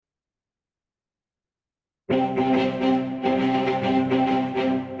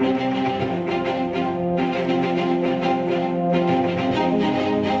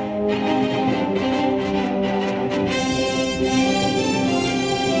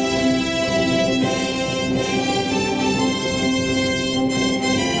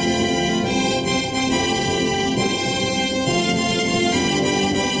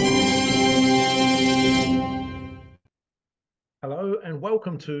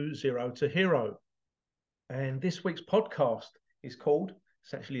welcome to Zero to Hero. And this week's podcast is called,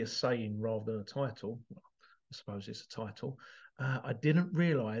 it's actually a saying rather than a title. I suppose it's a title. I didn't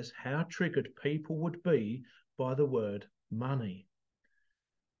realize how triggered people would be by the word money.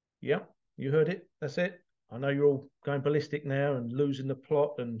 Yep, you heard it. That's it. I know you're all going ballistic now and losing the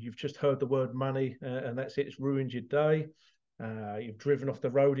plot, and you've just heard the word money, and that's it. It's ruined your day. You've driven off the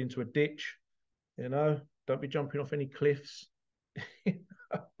road into a ditch. Don't be jumping off any cliffs.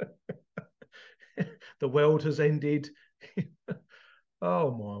 The world has ended. Oh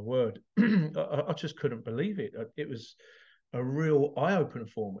my word. I just couldn't believe it. It was a real eye opener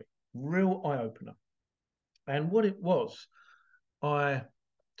for me, real eye opener. And what it was, I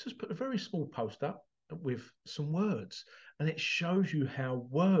just put a very small post up with some words, and it shows you how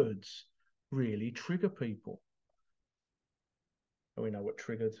words really trigger people. And we know what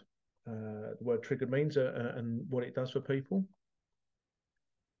the word triggered means and what it does for people.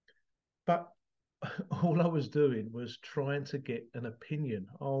 But all I was doing was trying to get an opinion.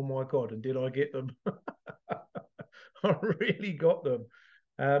 Oh my God. And did I get them? I really got them.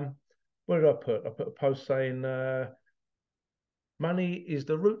 What did I put? I put a post saying, money is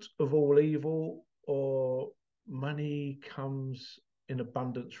the root of all evil, or money comes in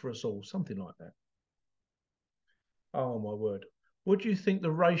abundance for us all, something like that. Oh my word. What do you think the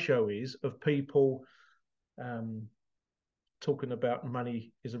ratio is of people talking about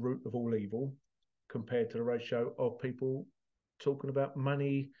money is the root of all evil compared to the ratio of people talking about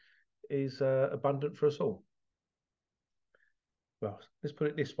money is abundant for us all? Well, let's put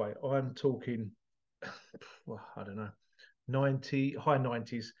it this way. I'm talking, well, I don't know, 90, high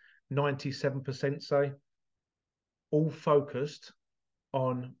 90s, 97% say, all focused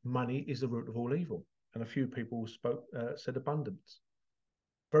on money is the root of all evil. And a few people said abundance.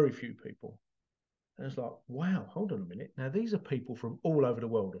 Very few people. And it's like, wow, hold on a minute. Now, these are people from all over the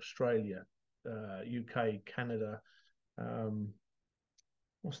world: Australia, UK, Canada,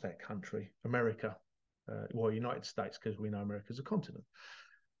 what's that country? America. United States, because we know America's a continent.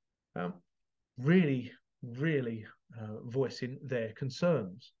 Really, really voicing their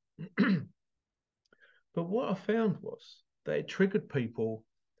concerns. But what I found was that it triggered people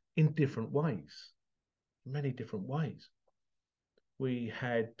in different ways, many different ways. We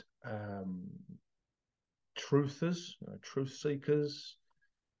had truthers, truth seekers.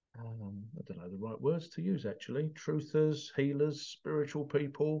 I don't know the right words to use, actually. Truthers, healers, spiritual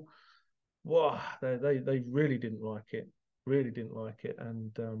people. Wow, they really didn't like it. Really didn't like it.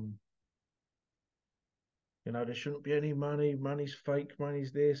 And there shouldn't be any money. Money's fake.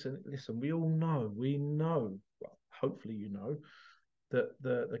 Money's this. And listen, we know. Well, hopefully you know that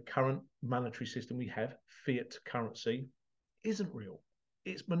the current monetary system we have, fiat currency, isn't real.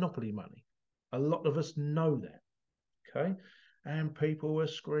 It's monopoly money. A lot of us know that. Okay. And people were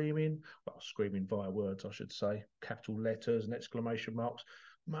screaming via words, I should say, capital letters and exclamation marks.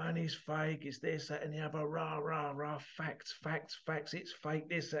 Money's fake, it's this, that, and the other, rah, rah, rah, facts, it's fake,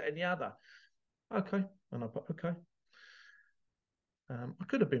 this, that, and the other. Okay. And I put, okay. I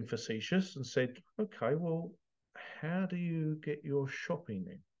could have been facetious and said, okay, well, how do you get your shopping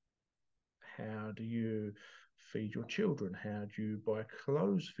in? How do you feed your children? How do you buy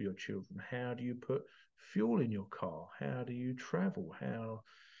clothes for your children? How do you put fuel in your car? How do you travel?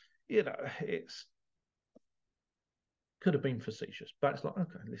 It's could have been facetious, but it's like,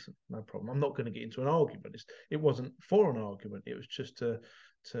 okay, listen, no problem. I'm not going to get into an argument. It wasn't for an argument. It was just to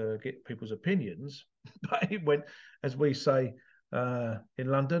get people's opinions. But it went, as we say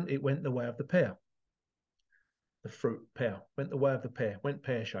in London, it went the way of the pear. The fruit pear went the way of the pear, went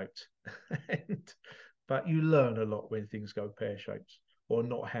pear-shaped. But you learn a lot when things go pear-shaped, or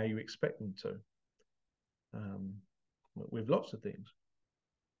not how you expect them to, with lots of things.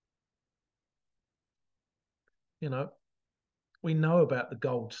 We know about the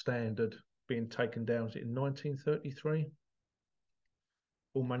gold standard being taken down in 1933.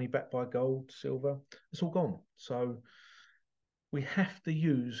 All money backed by gold, silver, it's all gone. So we have to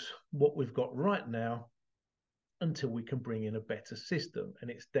use what we've got right now until we can bring in a better system.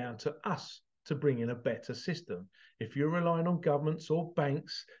 And it's down to us to bring in a better system. If you're relying on governments or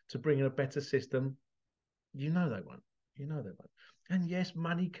banks to bring in a better system, they won't. They won't. And yes,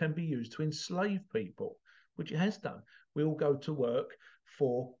 money can be used to enslave people, which it has done. We all go to work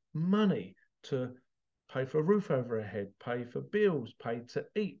for money, to pay for a roof over our head, pay for bills, pay to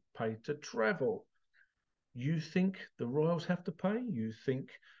eat, pay to travel. You think the royals have to pay? You think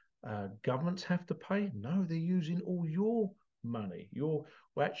governments have to pay? No, they're using all your money.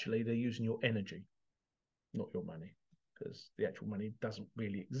 Actually, they're using your energy, not your money, because the actual money doesn't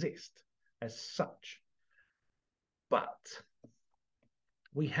really exist as such. But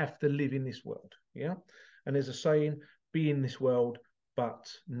We have to live in this world. Yeah. And there's a saying, be in this world,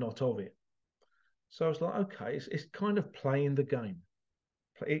 but not of it. So I was like, okay, it's kind of playing the game.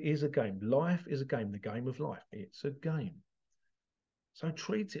 It is a game. Life is a game, the game of life. It's a game. So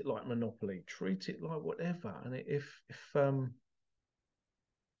treat it like Monopoly, treat it like whatever. And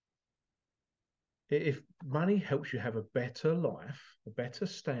if money helps you have a better life, a better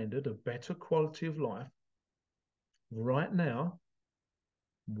standard, a better quality of life right now,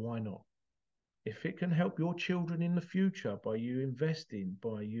 why not? If it can help your children in the future by you investing,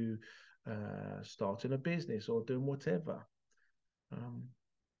 by you starting a business or doing whatever, um,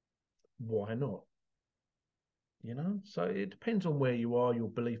 why not? You know, so it depends on where you are, your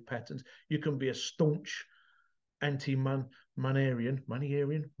belief patterns. You can be a staunch monetarian.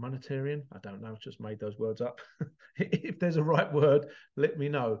 I don't know, just made those words up. If there's a right word, let me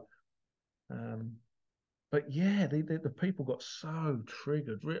know. Um, but yeah, the people got so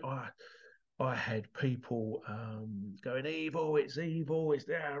triggered. I had people going, evil, it's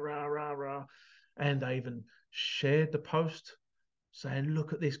there, rah, rah, rah. And they even shared the post saying,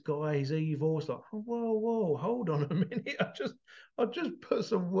 look at this guy, he's evil. It's like, oh, whoa, hold on a minute. I just put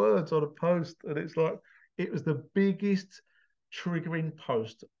some words on a post, and it's like it was the biggest triggering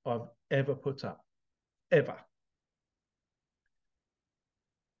post I've ever put up. Ever.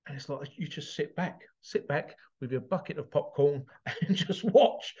 And it's like you just sit back with your bucket of popcorn and just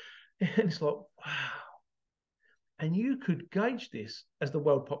watch. And it's like, wow. And you could gauge this as the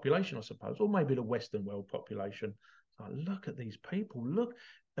world population, I suppose, or maybe the Western world population. Like, look at these people, look.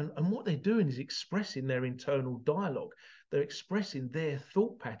 And what they're doing is expressing their internal dialogue. They're expressing their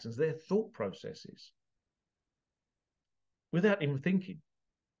thought patterns, their thought processes without even thinking.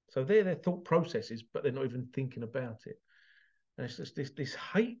 So they're their thought processes, but they're not even thinking about it. And it's just this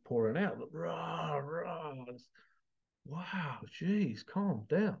hate pouring out. Rah, rah. Wow, geez, calm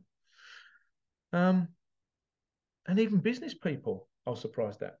down. And even business people, I was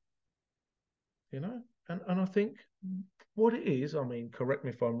surprised at, you know. And I think what it is, I mean, correct me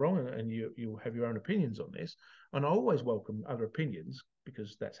if I'm wrong, and you'll have your own opinions on this. And I always welcome other opinions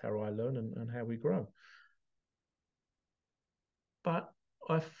because that's how I learn and how we grow. But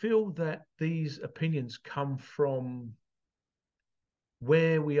I feel that these opinions come from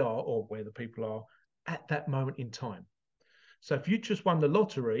where we are or where the people are at that moment in time. So if you just won the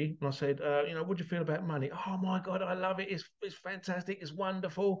lottery and I said, what do you feel about money? Oh my God, I love it. It's fantastic. It's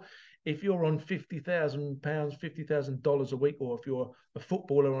wonderful. If you're on £50,000, $50,000 a week, or if you're a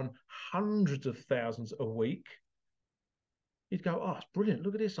footballer on hundreds of thousands a week, you'd go, oh, it's brilliant.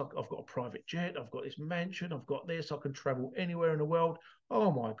 Look at this. I've got a private jet. I've got this mansion. I've got this. I can travel anywhere in the world.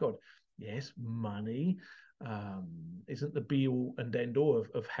 Oh my God. Yes, money isn't the be all and end all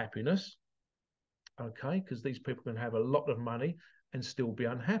of happiness. Okay, because these people can have a lot of money and still be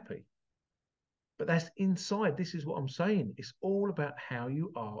unhappy. But that's inside. This is what I'm saying. It's all about how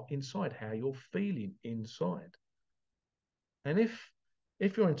you are inside, how you're feeling inside. And if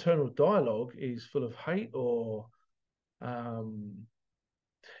your internal dialogue is full of hate or um,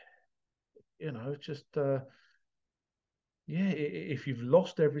 just if you've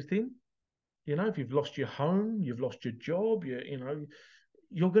lost everything, if you've lost your home, you've lost your job,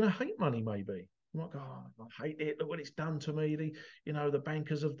 you're going to hate money maybe. I'm like, oh, I hate it. Look what it's done to me. The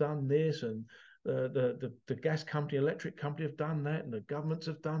bankers have done this, and the gas company, electric company have done that, and the governments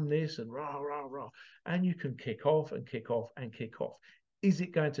have done this, and rah, rah, rah. And you can kick off and kick off and kick off. Is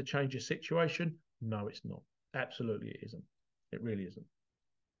it going to change your situation? No, it's not. Absolutely, it isn't. It really isn't.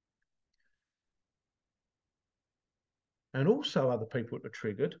 And also, other people that were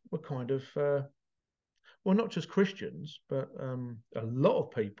triggered were kind of well, not just Christians, but a lot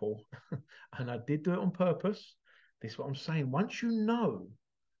of people, and I did do it on purpose. This is what I'm saying. Once you know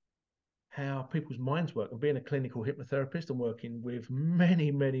how people's minds work, and being a clinical hypnotherapist and working with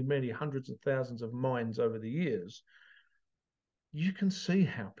many, many, many hundreds of thousands of minds over the years, you can see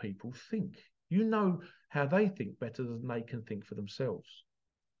how people think. You know how they think better than they can think for themselves.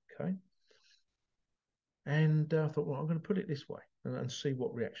 Okay. And I thought, well, I'm going to put it this way and see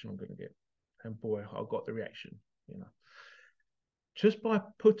what reaction I'm going to get. And boy, I got the reaction, just by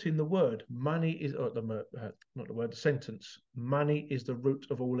putting the word money is not the word, the sentence, money is the root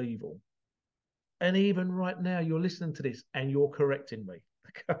of all evil. And even right now you're listening to this and you're correcting me.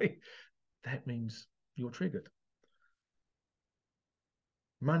 Okay, that means you're triggered.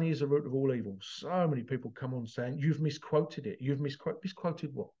 Money is the root of all evil. So many people come on saying you've misquoted it. You've misquoted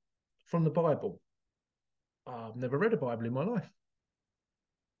what? From the Bible. I've never read a Bible in my life.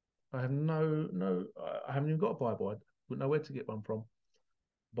 I have I haven't even got a Bible. I wouldn't know where to get one from.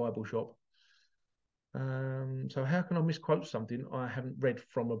 Bible shop. So how can I misquote something I haven't read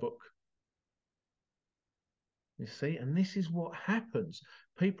from a book? You see, and this is what happens.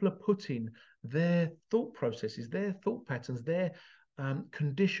 People are putting their thought processes, their thought patterns, their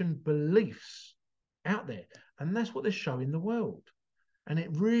conditioned beliefs out there. And that's what they're showing the world. And it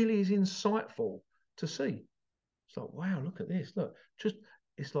really is insightful to see. It's like, wow, look at this. Look, just,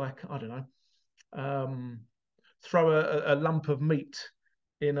 it's like, I don't know, throw a lump of meat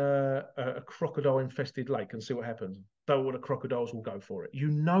in a crocodile infested lake and see what happens. Though all the crocodiles will go for it. You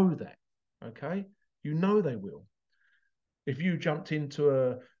know that. Okay. You know they will. If you jumped into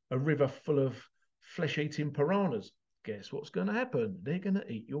a river full of flesh eating piranhas, guess what's going to happen? They're going to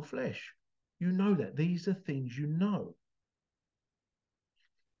eat your flesh. You know that. These are things you know.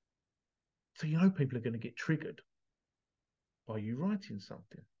 So you know people are going to get triggered by you writing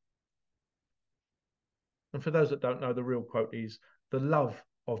something. And for those that don't know, the real quote is, the love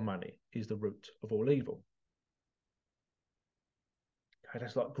of money is the root of all evil. Okay,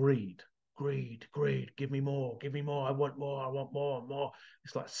 that's like greed. Greed, greed, give me more, I want more, I want more, more.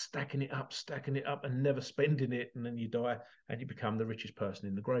 It's like stacking it up, and never spending it, and then you die and you become the richest person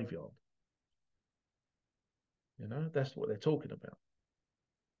in the graveyard. You know, that's what they're talking about.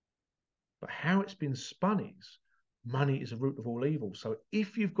 But how it's been spun is money is the root of all evil. So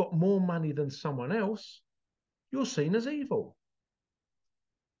if you've got more money than someone else, you're seen as evil.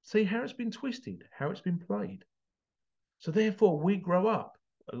 See how it's been twisted, how it's been played. So therefore, we grow up.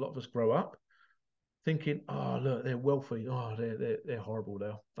 A lot of us grow up thinking, "Oh, look, they're wealthy. Oh, they're horrible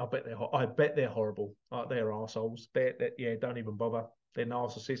now. I bet they're horrible. Oh, they're assholes. Yeah, don't even bother. They're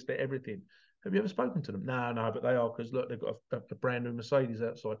narcissists. They're everything." Have you ever spoken to them? No, no, but they are, because look, they've got a brand new Mercedes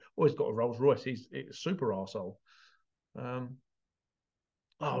outside. Or he's got a Rolls Royce. He's a super arsehole. Oh,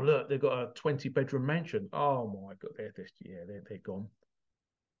 look, they've got a 20-bedroom mansion. Oh my God, they're gone.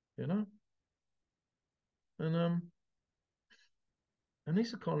 You know, and and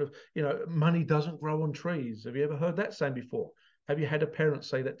these are kind of, money doesn't grow on trees. Have you ever heard that saying before? Have you had a parent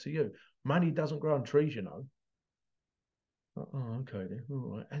say that to you? Money doesn't grow on trees, you know. Oh, okay then.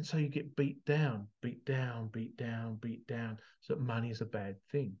 All right. And so you get beat down, beat down, beat down, beat down. So that money is a bad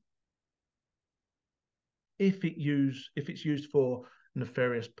thing. If it's used for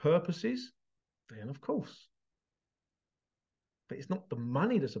nefarious purposes, then of course. But it's not the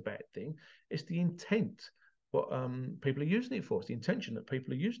money that's a bad thing. It's the intent, what people are using it for. It's the intention that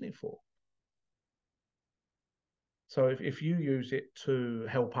people are using it for. So if you use it to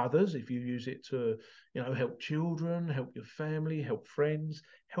help others, if you use it to, help children, help your family, help friends,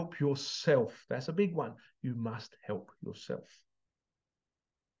 help yourself, that's a big one. You must help yourself.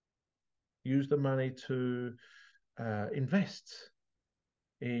 Use the money to invest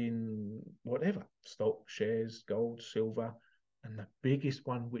in whatever, stock, shares, gold, silver. And the biggest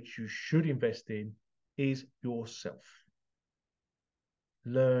one which you should invest in is yourself.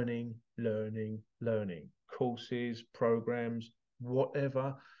 Learning, learning, learning. Courses, programs,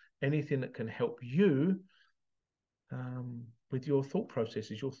 whatever, anything that can help you with your thought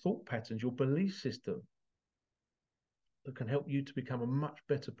processes, your thought patterns, your belief system, that can help you to become a much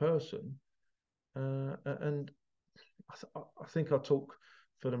better person. And I think I talk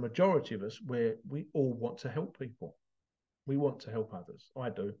for the majority of us, where we all want to help people. We want to help others. I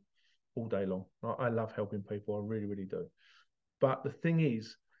do, all day long. I love helping people. I really, really do. But the thing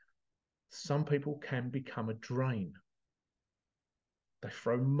is, some people can become a drain. They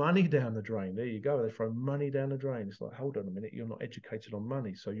throw money down the drain. There you go. They throw money down the drain. It's like, hold on a minute, you're not educated on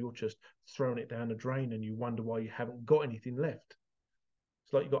money, so you're just throwing it down the drain, and you wonder why you haven't got anything left.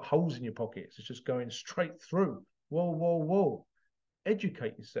 It's like you've got holes in your pockets. It's just going straight through. Whoa, whoa, whoa.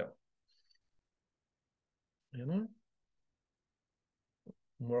 Educate yourself. You know,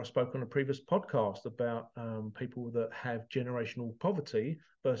 where I spoke on a previous podcast about people that have generational poverty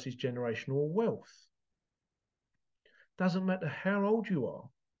versus generational wealth. Doesn't matter how old you are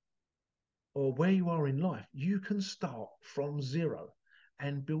or where you are in life, you can start from zero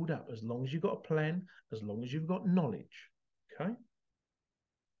and build up, as long as you've got a plan, as long as you've got knowledge. Okay.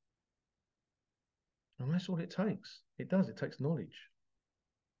 And that's all it takes. It does. It takes knowledge.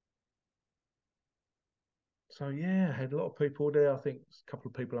 So yeah, I had a lot of people there. I think a couple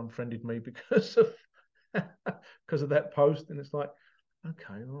of people unfriended me because of because of that post, and it's like,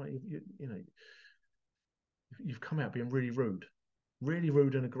 okay, all right, you've come out being really rude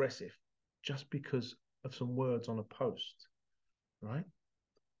and aggressive, just because of some words on a post, right?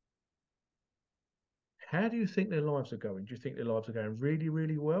 How do you think their lives are going? Do you think their lives are going really,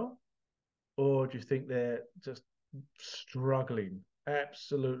 really well, or do you think they're just struggling?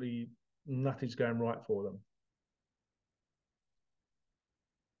 Absolutely nothing's going right for them.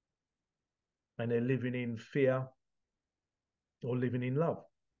 and they're living in fear or living in love.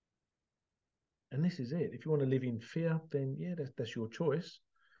 And this is it. If you want to live in fear, then yeah, that's your choice.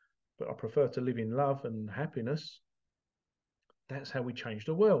 But I prefer to live in love and happiness. That's how we change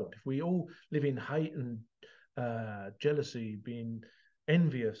the world. If we all live in hate and jealousy, being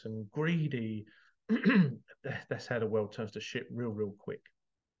envious and greedy, that's how the world turns to shit real quick.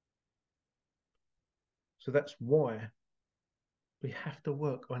 So that's why we have to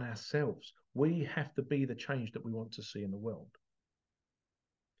work on ourselves. We have to be the change that we want to see in the world.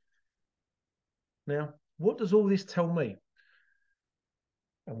 Now, what does all this tell me?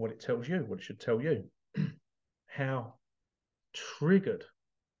 And what it tells you, what it should tell you, how triggered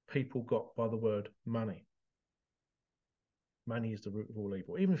people got by the word money. Money is the root of all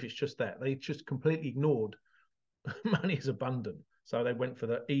evil. Even if it's just that, they just completely ignored money is abundant. So they went for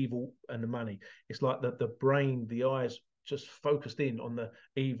the evil and the money. It's like the brain, the eyes just focused in on the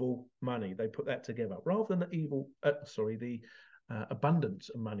evil money. They put that together rather than the evil, the abundance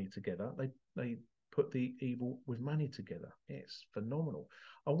of money together. They put the evil with money together. It's phenomenal.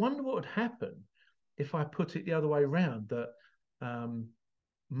 I wonder what would happen if I put it the other way around, that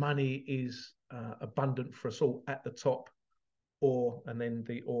money is abundant for us all at the top, or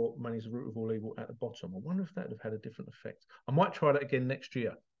money is the root of all evil at the bottom. I wonder if that would have had a different effect. I might try that again next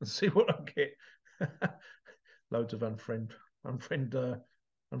year and see what I get. Loads of unfriending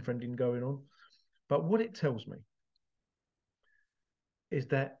going on. But what it tells me is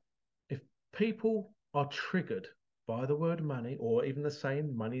that if people are triggered by the word money, or even the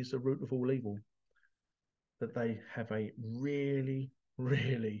saying, money is the root of all evil, that they have a really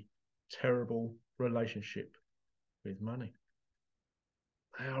terrible relationship with money.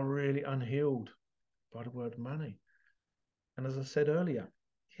 They are really unhealed by the word money. And as I said earlier,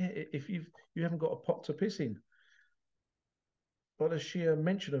 yeah, if you haven't got a pot to piss in, but the sheer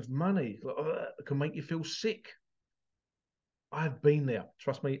mention of money can make you feel sick. I've been there.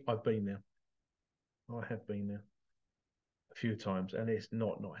 Trust me, I've been there. I have been there a few times, and it's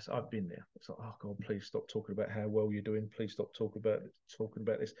not nice. I've been there. It's like, oh God, please stop talking about how well you're doing. Please stop talking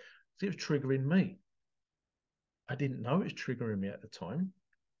about this. It was triggering me. I didn't know it was triggering me at the time,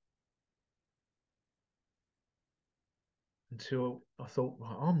 until I thought,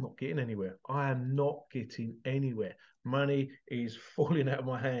 well, I'm not getting anywhere. I am not getting anywhere. Money is falling out of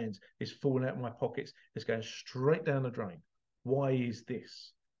my hands. It's falling out of my pockets. It's going straight down the drain. Why is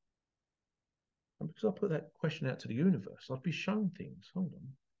this? And because I put that question out to the universe, I'd be shown things. Hold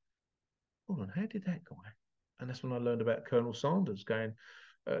on, how did that guy? And that's when I learned about Colonel Sanders going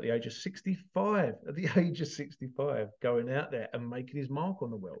at the age of 65, going out there and making his mark on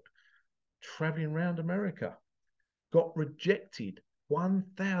the world, traveling around America. Got rejected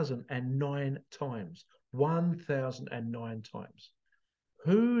 1,009 times. 1,009 times.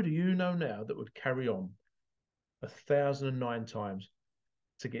 Who do you know now that would carry on 1,009 times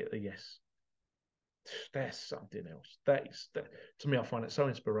to get a yes? That's something else. To me, I find it so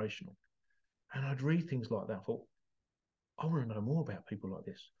inspirational. And I'd read things like that. I thought, I want to know more about people like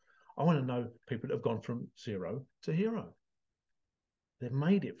this. I want to know people that have gone from zero to hero. They've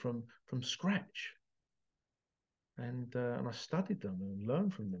made it from scratch. And I studied them and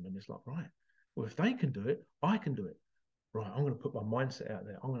learned from them. And it's like, right, well, if they can do it, I can do it. Right, I'm going to put my mindset out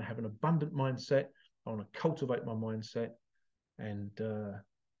there. I'm going to have an abundant mindset. I want to cultivate my mindset. And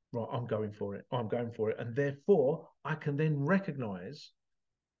right, I'm going for it. I'm going for it. And therefore, I can then recognize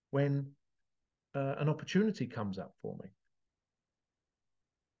when an opportunity comes up for me.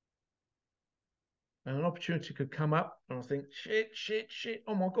 And an opportunity could come up, and I think, shit.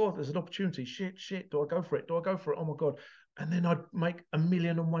 Oh my God, there's an opportunity. Shit. Do I go for it? Oh my God. And then I'd make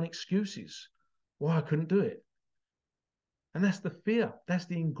 1,000,001 excuses why I couldn't do it. And that's the fear. That's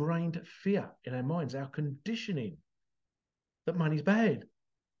the ingrained fear in our minds, our conditioning that money's bad.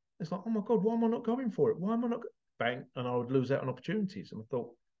 It's like, oh my God, why am I not going for it? Why am I not? Bang. And I would lose out on opportunities. And I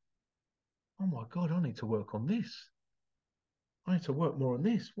thought, oh my God, I need to work on this. I need to work more on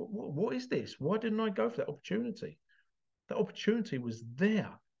this. What is this? Why didn't I go for that opportunity? That opportunity was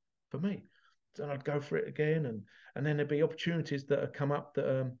there for me. So I'd go for it again, and then there'd be opportunities that had come up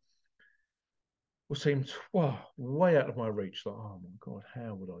that will seem way out of my reach. Like, oh my God,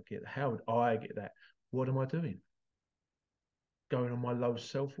 how would I get that? What am I doing? Going on my low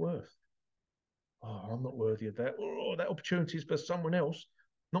self-worth. Oh, I'm not worthy of that. Oh, that opportunity is for someone else.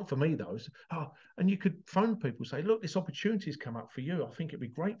 Not for me, though. Oh, and you could phone people, say, look, this opportunity's come up for you. I think it'd be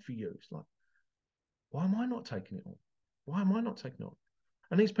great for you. It's like, why am I not taking it on? Why am I not taking it on?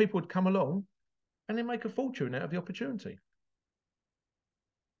 And these people would come along and they make a fortune out of the opportunity.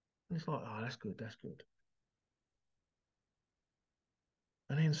 And it's like, oh, that's good.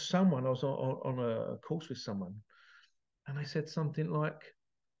 And then I was on a course with someone, and they said something like,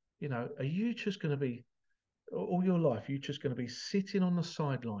 are you just going to be all your life, you're just going to be sitting on the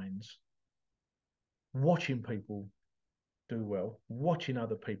sidelines, watching people do well, watching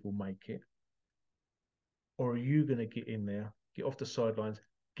other people make it? Or are you going to get in there, get off the sidelines,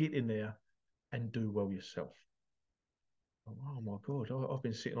 get in there and do well yourself? Oh my God, I've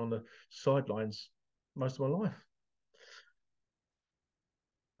been sitting on the sidelines most of my life.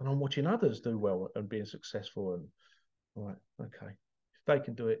 And I'm watching others do well and being successful. And right, okay, if they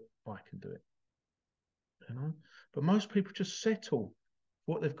can do it, I can do it. But most people just settle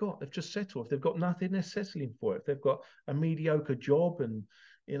for what they've got. They've just settled. If they've got nothing, they're settling for it. If they've got a mediocre job and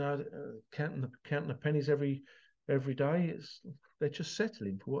counting the pennies every day, they're just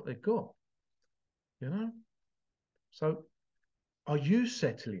settling for what they've got. So, are you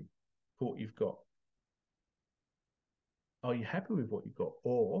settling for what you've got? Are you happy with what you've got,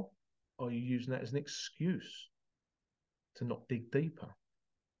 or are you using that as an excuse to not dig deeper?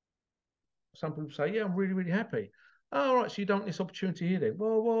 Some people say, "Yeah, I'm really, really happy." Oh, all right, so you don't want this opportunity here then?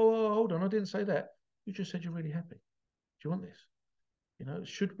 Whoa, hold on, I didn't say that. You just said you're really happy. Do you want this?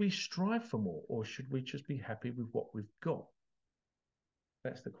 Should we strive for more, or should we just be happy with what we've got?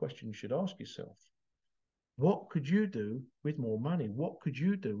 That's the question you should ask yourself. What could you do with more money? What could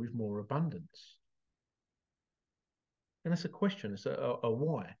you do with more abundance? And that's a question. It's a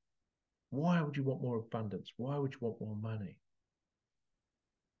why. Why would you want more abundance? Why would you want more money?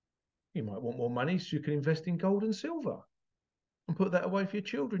 You might want more money so you can invest in gold and silver and put that away for your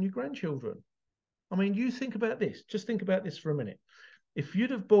children, your grandchildren. I mean, you think about this. Just think about this for a minute. If you'd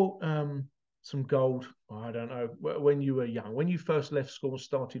have bought some gold, I don't know, when you were young, when you first left school and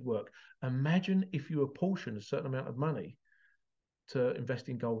started work, imagine if you apportioned a certain amount of money to invest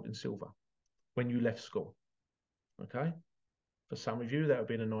in gold and silver when you left school. Okay? For some of you, that would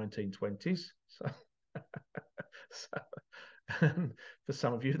be in the 1920s. So for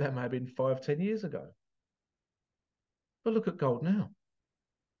some of you, that may have been 5, 10 years ago. But look at gold now.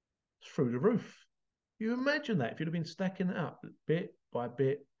 It's through the roof. You imagine that if you'd have been stacking it up bit by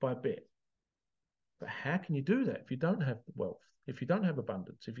bit by bit. But how can you do that if you don't have wealth, if you don't have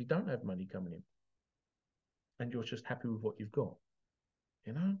abundance, if you don't have money coming in, and you're just happy with what you've got?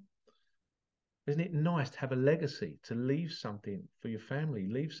 Isn't it nice to have a legacy, to leave something for your family,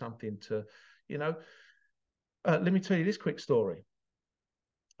 leave something to, let me tell you this quick story.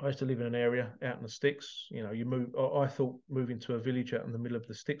 I used to live in an area out in the sticks. You move. I thought moving to a village out in the middle of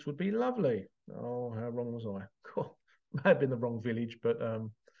the sticks would be lovely. Oh, how wrong was I? Cool. May have been the wrong village, but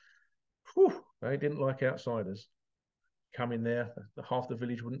they didn't like outsiders. Come in there, half the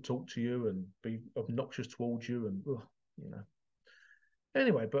village wouldn't talk to you and be obnoxious towards you, and.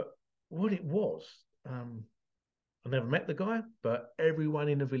 Anyway, but what it was, I never met the guy, but everyone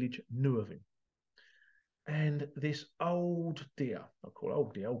in the village knew of him. And this old dear, I call her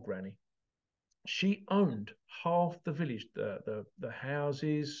old dear, old granny, she owned half the village, the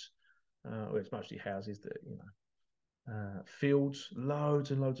houses. Well, it's mostly houses that fields,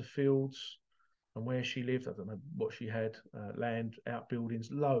 loads and loads of fields. And where she lived, I don't know what she had, land, outbuildings,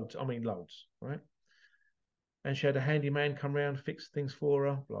 loads. I mean, loads, right? And she had a handyman come round, fix things for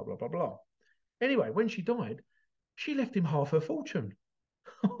her, blah blah blah blah. Anyway, when she died, she left him half her fortune.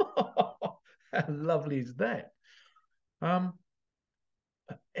 How lovely is that? Um,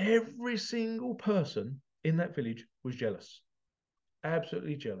 every single person in that village was jealous,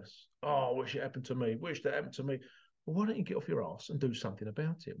 absolutely jealous. Oh, I wish it happened to me. Wish that happened to me. Well, why don't you get off your ass and do something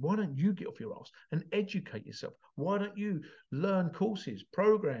about it? Why don't you get off your ass and educate yourself? Why don't you learn courses,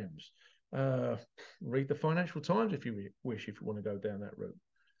 programs, read the Financial Times if you wish, if you want to go down that route?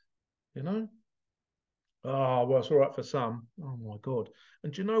 You know? Oh, well, it's all right for some. Oh, my God.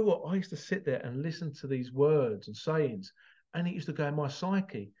 And do you know what? I used to sit there and listen to these words and sayings, and it used to go in my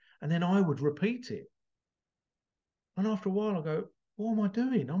psyche. And then I would repeat it. And after a while, I go, what am I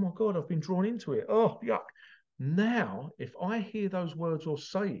doing? Oh, my God, I've been drawn into it. Oh, yuck. Now, if I hear those words or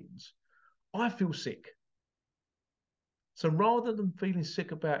sayings, I feel sick. So rather than feeling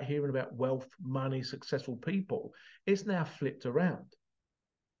sick about hearing about wealth, money, successful people, it's now flipped around.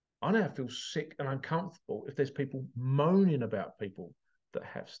 I now feel sick and uncomfortable if there's people moaning about people that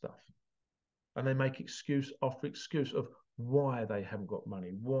have stuff. And they make excuse after excuse of why they haven't got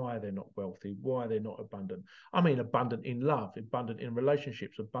money, why they're not wealthy, why they're not abundant. I mean, abundant in love, abundant in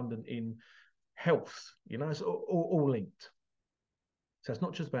relationships, abundant in health. It's all linked. So it's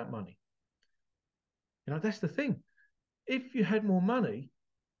not just about money. That's the thing. If you had more money,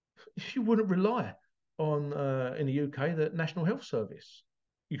 you wouldn't rely on, in the UK, the National Health Service.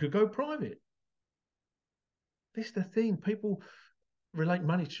 You could go private. This is the thing. People relate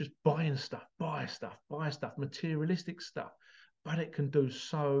money to just buying stuff, buy stuff, buy stuff, materialistic stuff, but it can do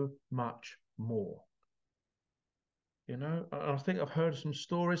so much more. You know, I think I've heard some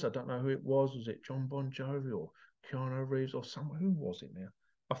stories. I don't know who it was. Was it John Bon Jovi or Keanu Reeves or someone? Who was it now?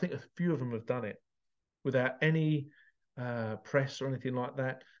 I think a few of them have done it without any press or anything like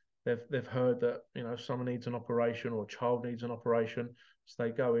that. They've heard that, you know, someone needs an operation or a child needs an operation, so they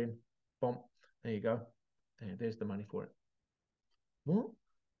go in, bomb, there you go, there's the money for it. What?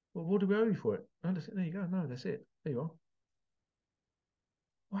 Well, what do we owe you for it? No, that's it. There you go. No, that's it. There you are.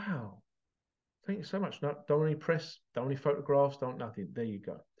 Wow. Thank you so much. No, don't want any press, don't want any photographs, don't nothing. There you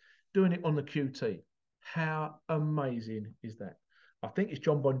go. Doing it on the QT. How amazing is that? I think it's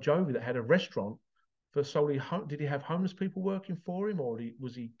John Bon Jovi that had a restaurant for solely home. Did he have homeless people working for him, or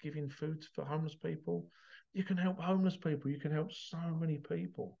was he giving food for homeless people? You can help homeless people. You can help so many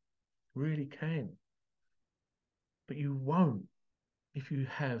people. Really can. But you won't if you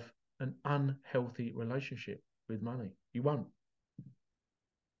have an unhealthy relationship with money. You won't.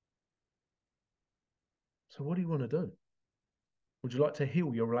 So what do you want to do? Would you like to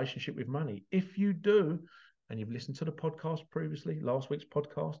heal your relationship with money? If you do, and you've listened to the podcast previously, last week's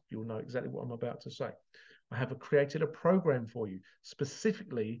podcast, you'll know exactly what I'm about to say. I have created a program for you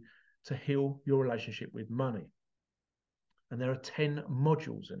specifically to heal your relationship with money. And there are 10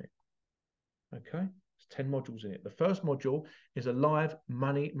 modules in it. Okay? There's 10 modules in it. The first module is a live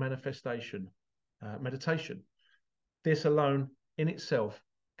money manifestation meditation. This alone in itself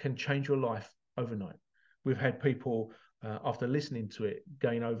can change your life overnight. We've had people after listening to it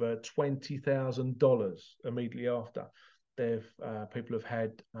gain over $20,000 immediately after. People have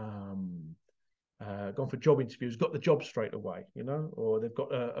had gone for job interviews, got the job straight away, you know, or they've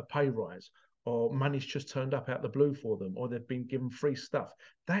got a pay rise, or money's just turned up out the blue for them, or they've been given free stuff.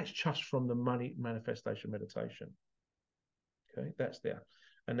 That's just from the money manifestation meditation. Okay, that's there.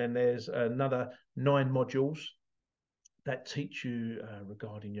 And then there's another 9 modules that teach you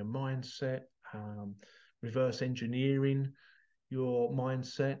regarding your mindset, reverse engineering your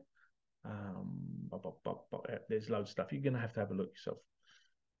mindset. There's loads of stuff. You're going to have a look yourself.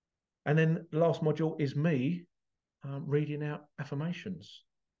 And then the last module is me reading out affirmations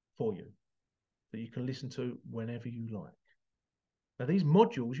for you that you can listen to whenever you like. Now, these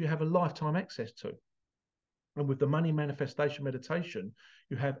modules you have a lifetime access to. And with the money manifestation meditation,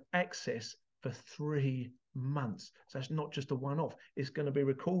 you have access for 3 months. So it's not just a one-off. It's going to be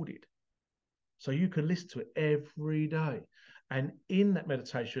recorded. So you can listen to it every day. And in that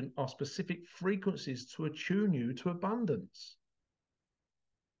meditation are specific frequencies to attune you to abundance.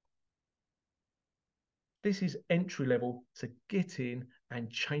 This is entry level to get in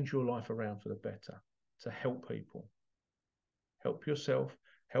and change your life around for the better, to help people. Help yourself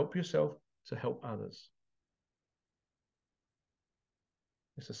to help others.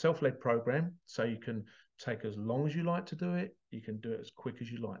 It's a self-led program, so you can take as long as you like to do it. You can do it as quick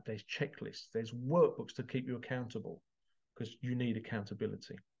as you like. There's checklists, there's workbooks to keep you accountable, because you need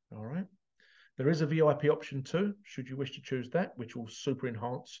accountability. All right. There is a VIP option too, should you wish to choose that, which will super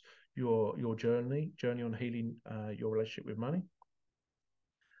enhance your journey on healing your relationship with money.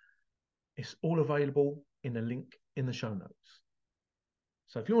 It's all available in a link in the show notes.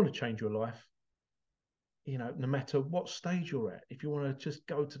 So if you want to change your life, you know, no matter what stage you're at, if you want to just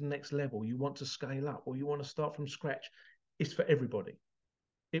go to the next level, you want to scale up, or you want to start from scratch, it's for everybody.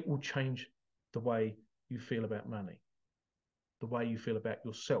 It will change the way you feel about money, the way you feel about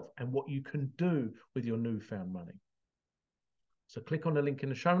yourself, and what you can do with your newfound money. So click on the link in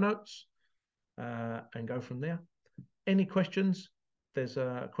the show notes and go from there. Any questions? There's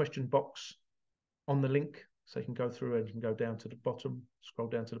a question box on the link, so you can go through and you can go down to the bottom, scroll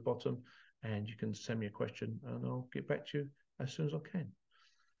down to the bottom, and you can send me a question and I'll get back to you as soon as I can.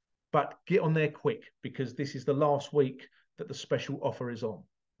 But get on there quick, because this is the last week that the special offer is on.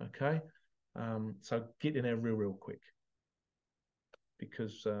 Okay. So get in there real quick,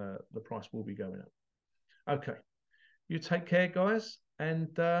 because the price will be going up. Okay. You take care, guys,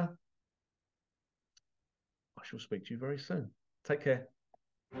 and I shall speak to you very soon. Take care.